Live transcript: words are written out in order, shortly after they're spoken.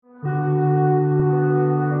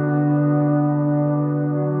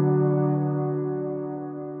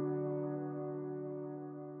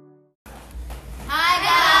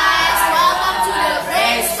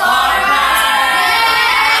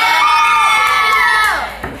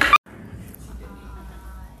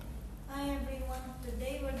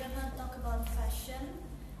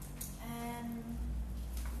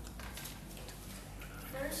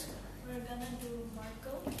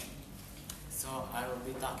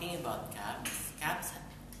talking about caps, caps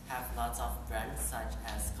have lots of brands such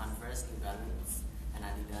as Converse, New Balance, and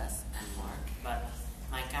Adidas, and more. But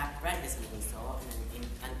my cap brand is Miniso,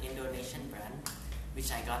 an Indonesian brand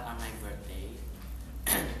which I got on my birthday.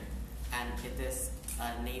 And it is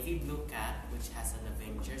a navy blue cap which has an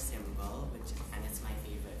Avenger symbol, and it's my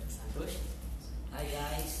favorite. Santosh? Hi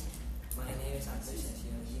guys, my name is Santosh, as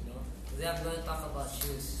you know. Today I'm going to talk about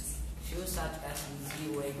shoes. Shoes such as Easy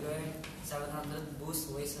Wager 700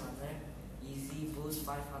 Boost Waist Runner, Easy Boost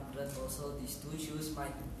 500. Also, these two shoes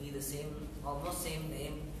might be the same, almost same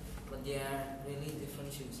name, but they are really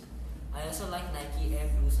different shoes. I also like Nike Air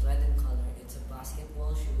Boost Red in color. It's a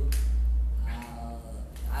basketball shoe.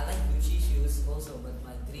 I like Gucci shoes also, but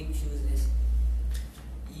my dream shoes is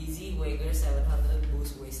Easy Wager 700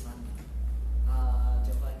 Boost Waist Runner.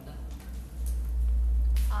 Jovanda?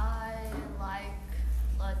 I like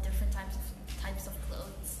different types of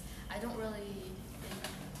clothes. I don't really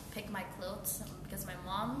pick my clothes because my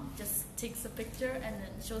mom just takes a picture and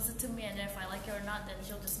then shows it to me, and then if I like it or not, then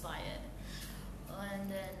she'll just buy it. And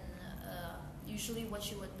then usually what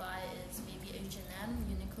she would buy is maybe H&M,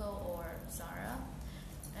 Uniqlo, or Zara.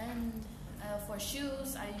 And for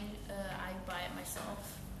shoes, I buy it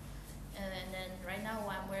myself. And then right now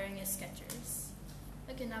what I'm wearing is Skechers.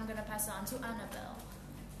 Okay, now I'm gonna pass it on to Annabelle.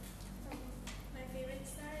 My favorite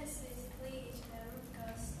style is basically H&M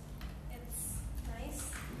because it's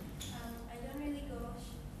nice. I don't really go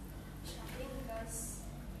shopping because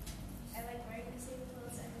I like wearing the same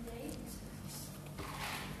clothes every day.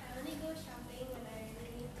 I only go shopping when I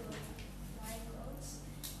really need to buy clothes.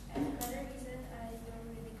 And another reason I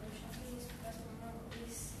don't really go shopping is because my mom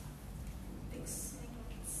always picks my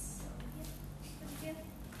clothes. So yeah, that's it.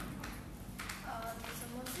 So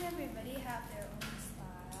mostly everybody have their own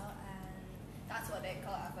style, and that's what they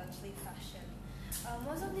call eventually fashion.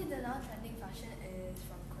 Most of the now trending fashion is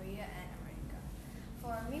from Korea and America.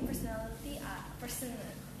 For me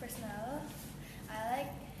I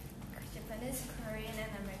like Japanese, Korean,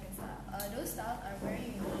 and American style. Those styles are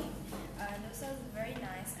very unique. Those styles are very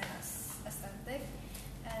nice and aesthetic,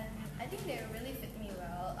 and I think they really fit me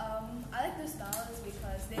well. I like those styles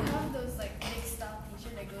because they have those like big style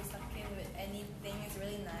t-shirt that goes stuck in with anything. It's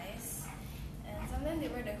really nice, and sometimes they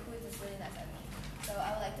wear the hoods. It's really nice on me. So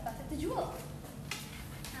I would like to pass it to Jewel.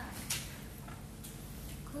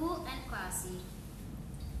 Cool and classy,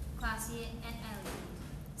 classy and elegant,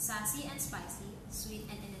 sassy and spicy, sweet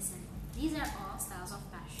and innocent. These are all styles of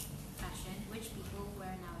fashion which people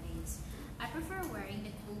wear nowadays. I prefer wearing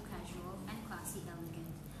the cool casual and classy elegant.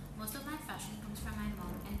 Most of my fashion comes from my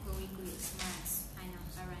mom and Chloe Grease brands. I know,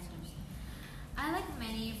 are random. I like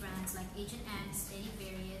many brands like H&M,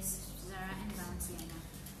 Stradivarius, Zara, and Balenciaga.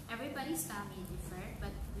 Everybody's style may differ,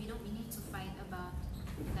 but we need to fight about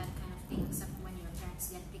that kind of thing except when your parents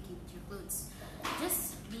get picky with your clothes.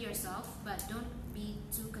 Just be yourself, but don't be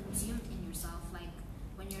too consumed in yourself. Like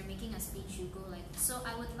when you're making a speech, you go like, so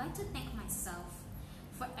I would like to thank myself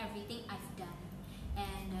for everything I've done.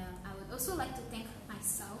 And I would also like to thank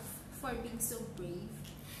myself for being so brave.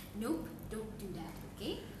 Nope, don't do that,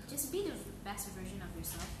 okay? Just be the best version of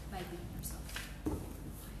yourself by being yourself.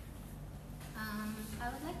 I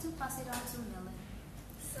would like to pass it on to Millen.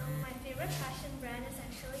 So my favorite fashion brand is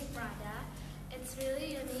actually Prada. It's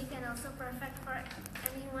really unique and also perfect for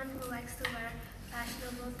anyone who likes to wear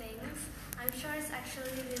fashionable things. I'm sure it's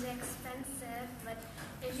actually really expensive, but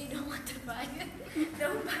if you don't want to buy it,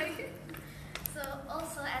 don't buy it. So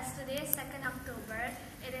also, as today is 2nd October,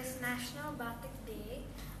 it is National Batik Day.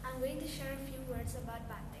 I'm going to share a few words about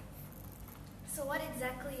batik. So what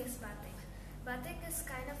exactly is batik? Batik is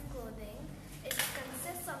kind of clothing. It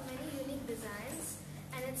consists of many unique designs,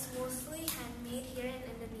 and it's mostly handmade here in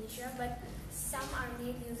Indonesia, but some are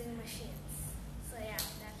made using machines. So yeah,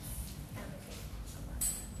 that's everything.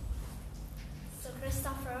 So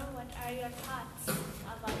Christopher, what are your thoughts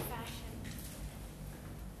about fashion?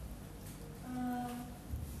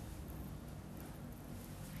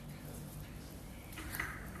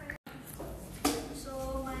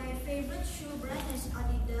 So my favorite shoe brand is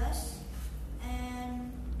Adidas,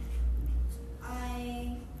 and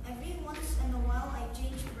every once in a while I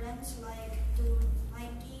change brands like to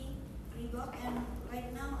Nike, Reebok, and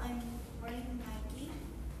right now I'm wearing Nike.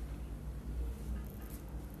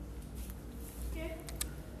 Okay,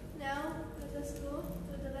 now let us go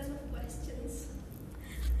to the line of questions.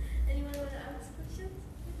 Anyone want to ask questions?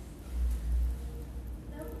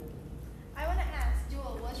 No? I want to ask,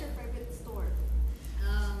 Jewel, what's your favorite store?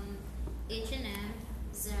 H&M,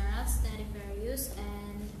 Zara, Stradivarius,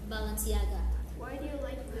 and Balenciaga. Why do you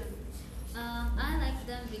like them? I like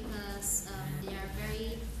them because they are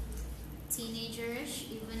very teenagerish,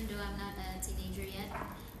 even though I'm not a teenager yet.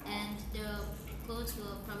 And the clothes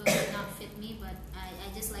will probably not fit me, but I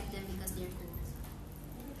just like them because they're cool.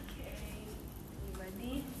 Okay, you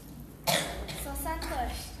ready? So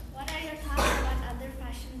Santosh, what are your thoughts about other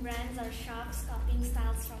fashion brands or shops copying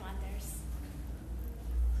styles from others?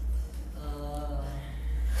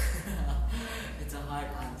 It's a hard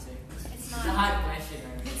answer. It's It's a not. hard question.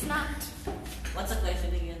 I mean. It's not. What's the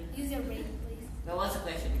question again? Use your brain, please. No, what's the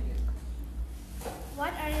question again?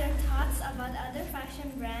 What are your thoughts about other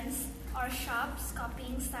fashion brands or shops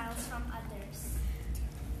copying styles from others?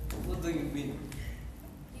 What do you mean?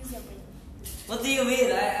 Use your brain. What do you mean?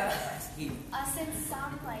 I'm asking. Since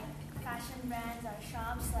some like fashion brands or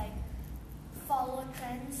shops like follow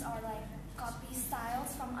trends or like copy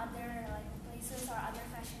styles from other like places or other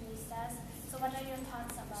fashionistas, so what are your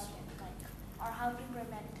thoughts about it, like, or how to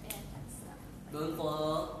prevent it and stuff? Don't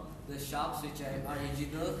follow the shops which are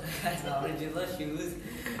original, has the original shoes.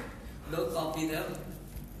 Don't copy them.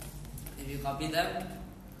 If you copy them,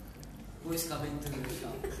 who is coming to the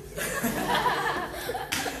shop?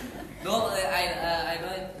 No, I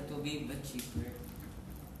know it will be a bit cheaper,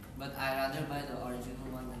 but I rather buy the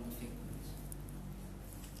original one than the fake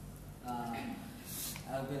ones.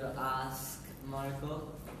 I will ask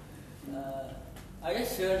Marco. Are you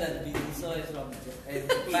sure that Biniso is from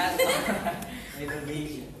Japan or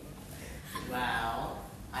Indonesia? Well,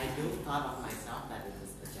 I do thought of myself that it was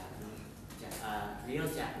a real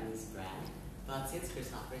Japanese brand, but since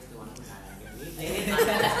Christopher is the one who hired me, they did not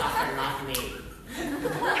Christopher, not me.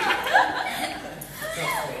 So,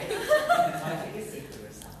 what did you say to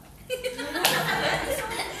yourself?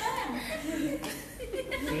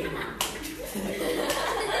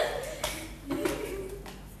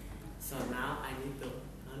 So now I need to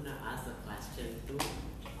ask a question to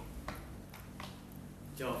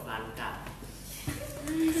Jovanka.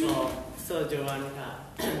 So Jovanka,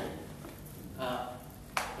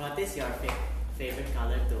 what is your favorite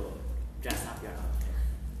color to dress up your outfit?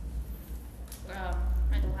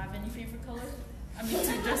 I don't have any favorite color. I mean,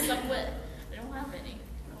 to dress up with. I don't have any.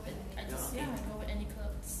 I just, I go with any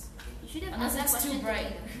clothes. You should have Unless asked that it's too question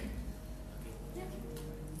bright.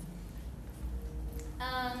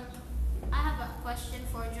 I have a question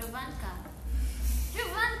for Jovanka.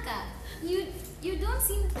 Jovanka, you don't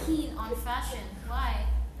seem keen on fashion. Why?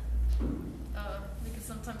 Because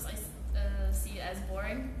sometimes I see it as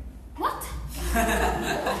boring. What?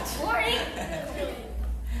 Boring?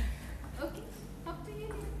 Okay, up to you.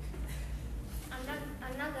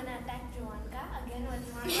 I'm not gonna attack Joanka again with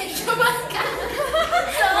more. Jovanka!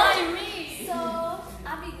 Why me? So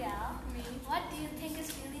Abigail, what do you think is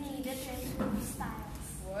really needed to improve styles?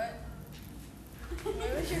 What? What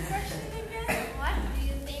was your question again? What do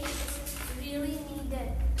you think is really needed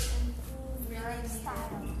to improve your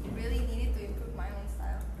style? Really needed to improve my own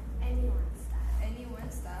style. Anyone's style.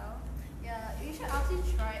 Anyone's style. Yeah, you should actually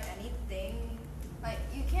try anything. Like,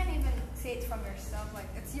 you can't even say it from yourself. Like,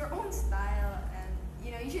 it's your own style, and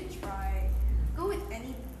you should try. Go with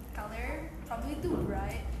any color. Probably too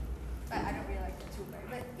bright. But I don't really like it too bright.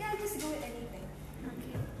 But yeah, just go with anything.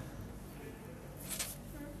 Okay.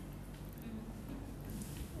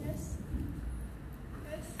 Yes.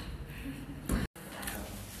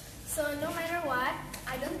 So no matter what,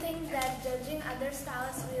 I don't think that judging other style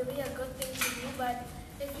is really a good thing to do, but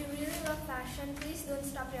if you really love fashion, please don't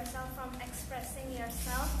stop yourself from expressing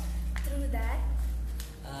yourself through that.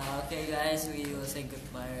 Okay guys, we will say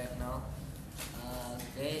goodbye right now.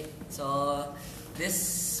 Okay, so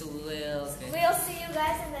this will... Okay. We'll see you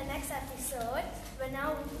guys in the next episode. But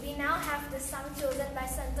we now have the song chosen by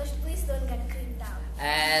Santosh. Please don't get creeped out.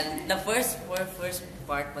 And the first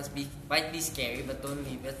part might be scary, but don't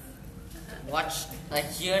leave it. Watch,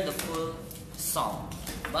 hear the full song.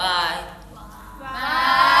 Bye.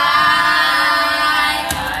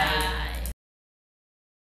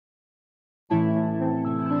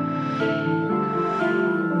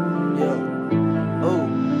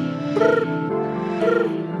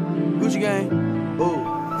 Gucci gang, oh.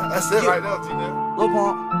 That's it right there, T-Net. Lil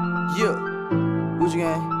Pump, yeah. Gucci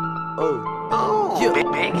gang, oh. Yeah.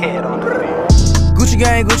 Big head on the beat. Gucci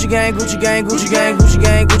gang, Gucci gang, Gucci gang, Gucci gang, Gucci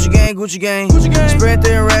gang, Gucci gang, Gucci gang. Gucci gang. Spread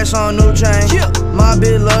thin racks on new chain. Yeah. My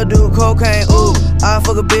bitch love do cocaine. Ooh, I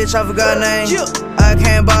fuck a bitch, I forgot name. Yeah. I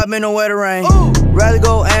can't buy me no wetter rain. Ooh. Rather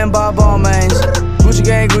go and buy ball mains. Gucci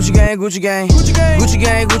gang, Gucci gang, Gucci gang, Gucci gang, Gucci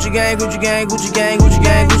gang, Gucci gang, Gucci gang, Gucci gang, Gucci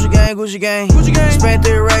gang, Gucci gang, Gucci gang, Gucci gang. Spent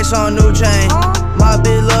 3 racks on new chain. My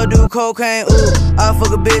bitch love do cocaine. Ooh, I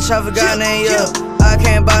fuck a bitch, I forgot name. Yeah, I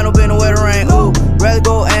can't buy no bitch no wetter rain. Ooh, rather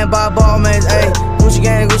go and buy ball mains. Ayy. Gucci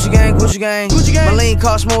gang, Gucci gang, Gucci gang. Gucci gang. My lean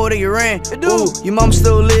cost more than your rent. Ooh, your mama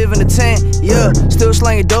still live in the tent. Yeah, still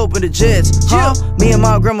slanging dope in the jets. Huh? Me and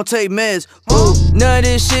my grandma take meds. Ooh, none of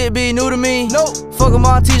this shit be new to me. Nope. Fuck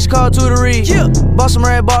my teacher called tutory. Yeah. Bought some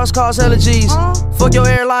red bars, cost hella G's. Fuck your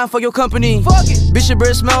airline, fuck your company. Fuck it. Bitch, your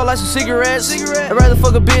breath smell like some cigarettes. I'd rather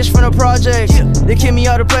fuck a bitch from the project. Yeah. They kick me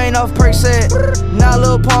out the plane off Perk set. Now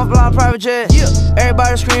Lil Pump flying private jet. Yeah.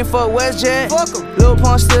 Everybody scream fuck WestJet. Fuck em. Lil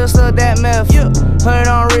Pump still stuck that meth. Yeah. 100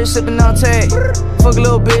 on wrist, sippin' on tag. Fuck a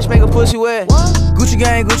little bitch, make a pussy wet. What? Gucci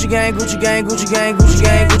gang, Gucci gang, Gucci gang, Gucci gang, Gucci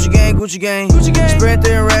gang, Gucci gang, Gucci gang. Gucci gang. Spread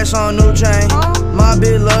thin racks on new chain. My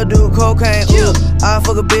bitch love do cocaine. Ooh, I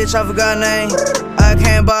fuck a bitch, I forgot name. I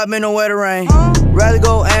can't buy me no weather rain. Rather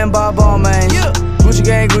go and buy ball mains. Gucci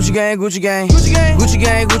gang, Gucci gang, Gucci gang, Gucci gang, Gucci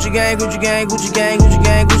gang, Gucci gang, Gucci gang, Gucci gang, Gucci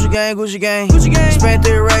gang, Gucci gang, Gucci gang, Gucci gang. Spent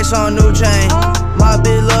 3 racks on new chain. My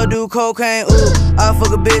bitch love do cocaine. Ooh, I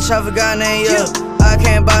fuck a bitch, I forgot name. Yeah, I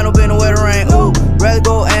can't buy no bitch no weather rain. Ooh, rather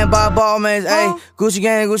go and buy ball mains. Ayy, Gucci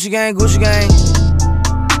gang, Gucci gang, Gucci gang.